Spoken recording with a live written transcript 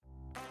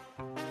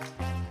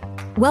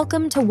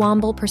Welcome to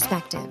Womble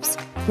Perspectives,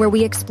 where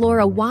we explore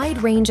a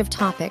wide range of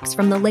topics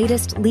from the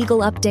latest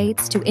legal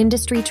updates to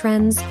industry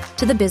trends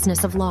to the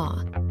business of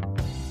law.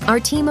 Our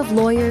team of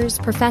lawyers,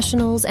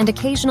 professionals, and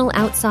occasional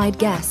outside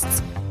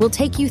guests will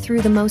take you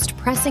through the most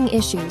pressing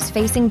issues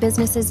facing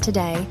businesses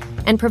today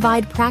and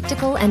provide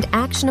practical and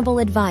actionable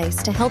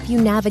advice to help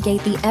you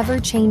navigate the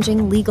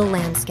ever-changing legal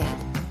landscape.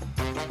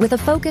 With a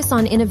focus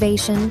on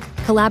innovation,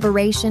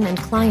 collaboration, and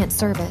client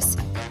service,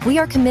 we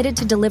are committed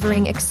to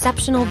delivering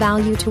exceptional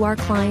value to our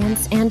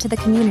clients and to the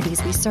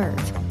communities we serve.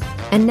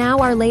 And now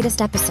our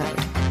latest episode.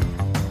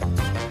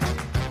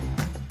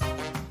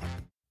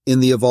 In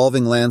the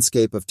evolving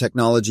landscape of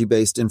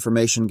technology-based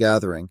information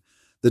gathering,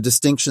 the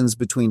distinctions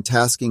between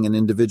tasking an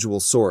individual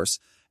source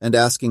and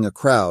asking a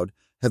crowd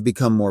have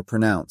become more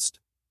pronounced.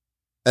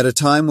 At a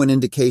time when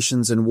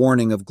indications and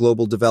warning of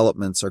global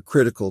developments are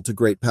critical to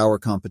great power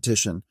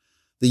competition,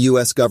 the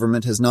U.S.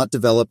 government has not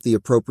developed the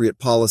appropriate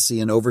policy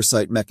and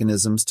oversight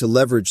mechanisms to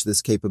leverage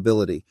this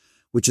capability,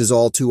 which is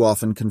all too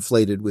often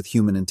conflated with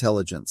human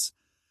intelligence.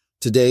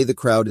 Today, the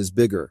crowd is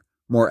bigger,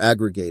 more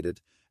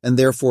aggregated, and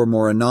therefore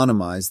more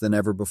anonymized than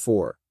ever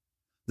before.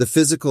 The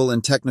physical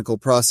and technical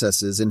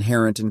processes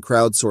inherent in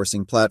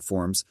crowdsourcing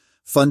platforms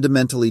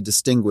fundamentally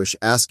distinguish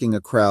asking a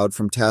crowd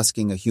from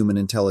tasking a human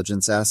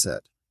intelligence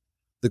asset.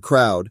 The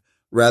crowd,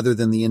 rather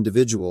than the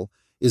individual,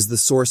 is the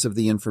source of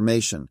the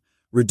information,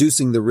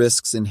 reducing the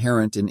risks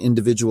inherent in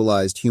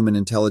individualized human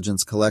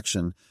intelligence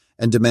collection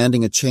and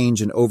demanding a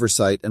change in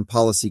oversight and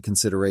policy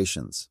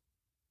considerations.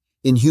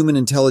 In human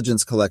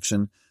intelligence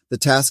collection, the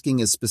tasking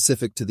is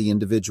specific to the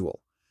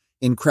individual.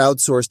 In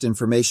crowdsourced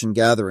information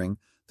gathering,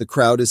 the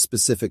crowd is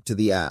specific to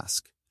the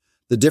ask.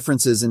 The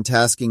differences in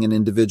tasking an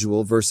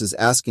individual versus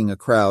asking a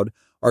crowd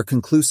are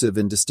conclusive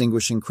in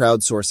distinguishing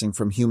crowdsourcing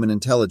from human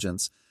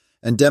intelligence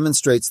and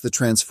demonstrates the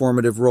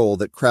transformative role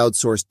that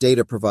crowdsourced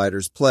data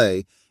providers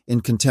play in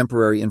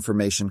contemporary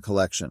information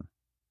collection.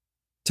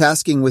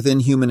 Tasking within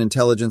human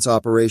intelligence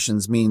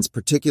operations means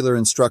particular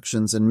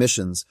instructions and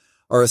missions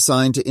are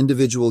assigned to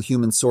individual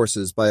human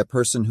sources by a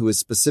person who is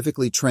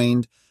specifically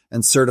trained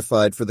and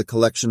certified for the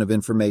collection of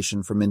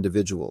information from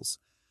individuals.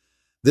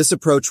 This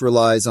approach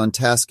relies on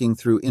tasking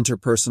through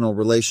interpersonal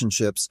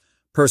relationships,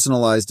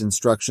 personalized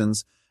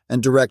instructions,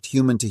 and direct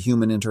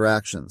human-to-human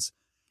interactions.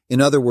 In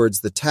other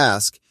words, the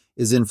task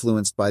is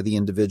influenced by the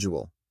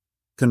individual.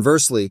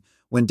 Conversely,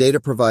 when data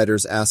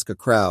providers ask a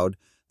crowd,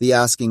 the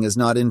asking is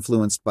not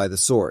influenced by the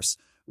source.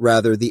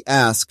 Rather, the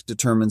ask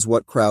determines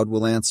what crowd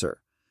will answer.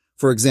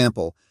 For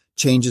example,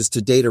 changes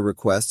to data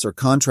requests or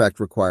contract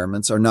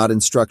requirements are not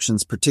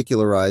instructions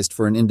particularized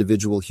for an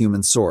individual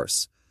human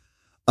source.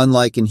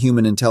 Unlike in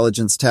human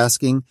intelligence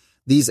tasking,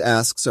 these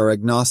asks are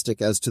agnostic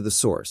as to the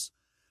source.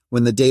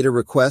 When the data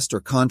request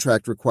or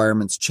contract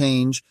requirements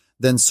change,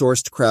 then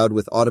sourced crowd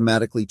will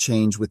automatically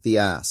change with the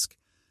ask.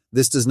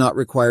 This does not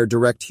require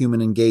direct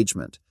human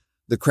engagement.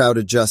 The crowd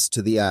adjusts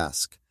to the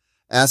ask.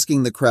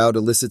 Asking the crowd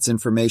elicits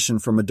information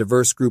from a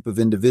diverse group of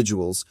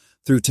individuals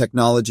through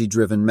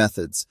technology-driven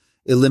methods,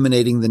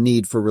 eliminating the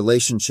need for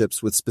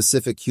relationships with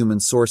specific human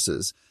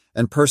sources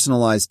and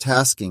personalized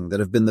tasking that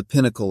have been the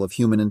pinnacle of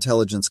human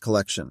intelligence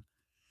collection.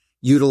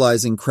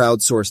 Utilizing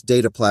crowdsourced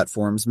data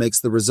platforms makes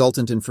the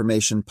resultant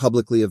information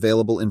publicly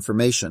available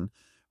information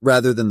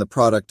rather than the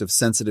product of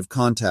sensitive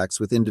contacts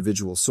with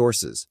individual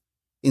sources.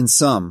 In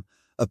sum,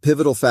 a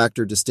pivotal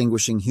factor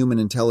distinguishing human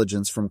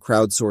intelligence from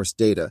crowdsourced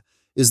data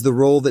is the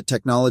role that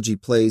technology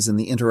plays in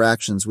the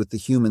interactions with the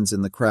humans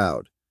in the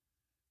crowd.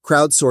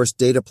 Crowdsourced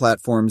data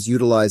platforms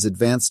utilize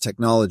advanced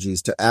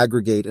technologies to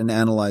aggregate and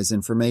analyze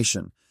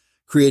information,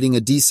 creating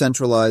a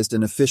decentralized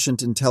and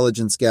efficient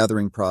intelligence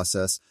gathering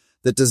process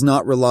that does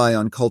not rely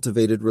on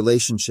cultivated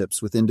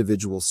relationships with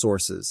individual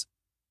sources.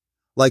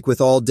 Like with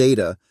all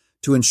data,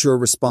 to ensure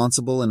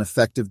responsible and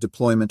effective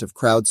deployment of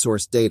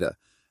crowdsourced data,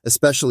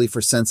 especially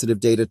for sensitive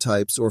data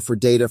types or for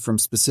data from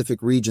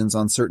specific regions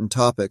on certain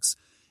topics,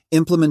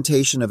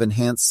 implementation of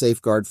enhanced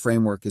safeguard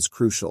framework is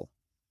crucial.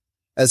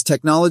 As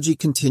technology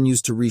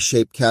continues to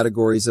reshape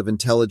categories of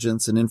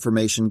intelligence and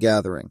information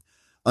gathering,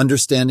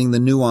 understanding the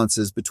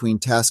nuances between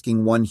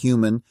tasking one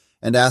human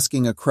and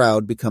asking a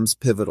crowd becomes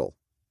pivotal.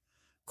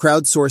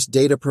 Crowdsourced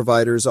data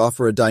providers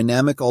offer a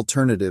dynamic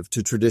alternative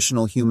to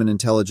traditional human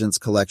intelligence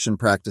collection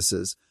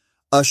practices,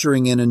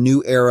 ushering in a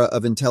new era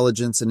of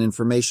intelligence and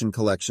information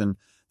collection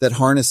that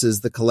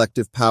harnesses the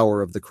collective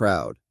power of the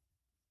crowd.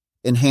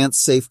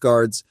 Enhanced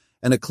safeguards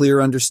and a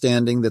clear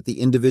understanding that the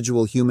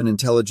individual human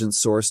intelligence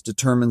source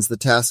determines the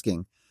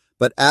tasking,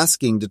 but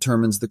asking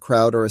determines the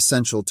crowd are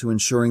essential to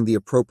ensuring the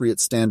appropriate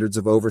standards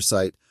of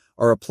oversight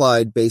are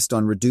applied based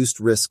on reduced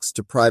risks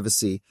to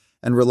privacy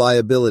and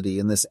reliability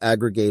in this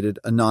aggregated,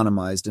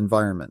 anonymized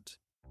environment.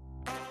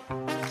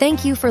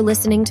 Thank you for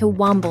listening to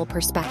Womble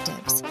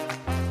Perspectives.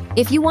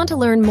 If you want to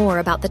learn more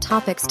about the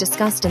topics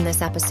discussed in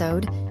this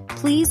episode,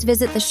 please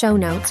visit the show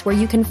notes where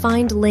you can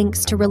find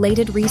links to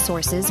related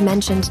resources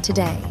mentioned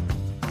today.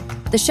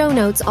 The show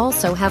notes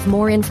also have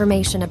more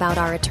information about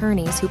our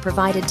attorneys who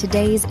provided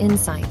today's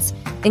insights,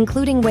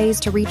 including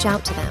ways to reach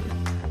out to them.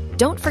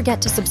 Don't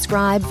forget to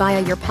subscribe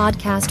via your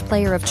podcast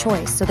player of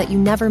choice so that you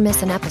never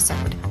miss an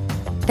episode.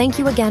 Thank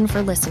you again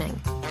for listening.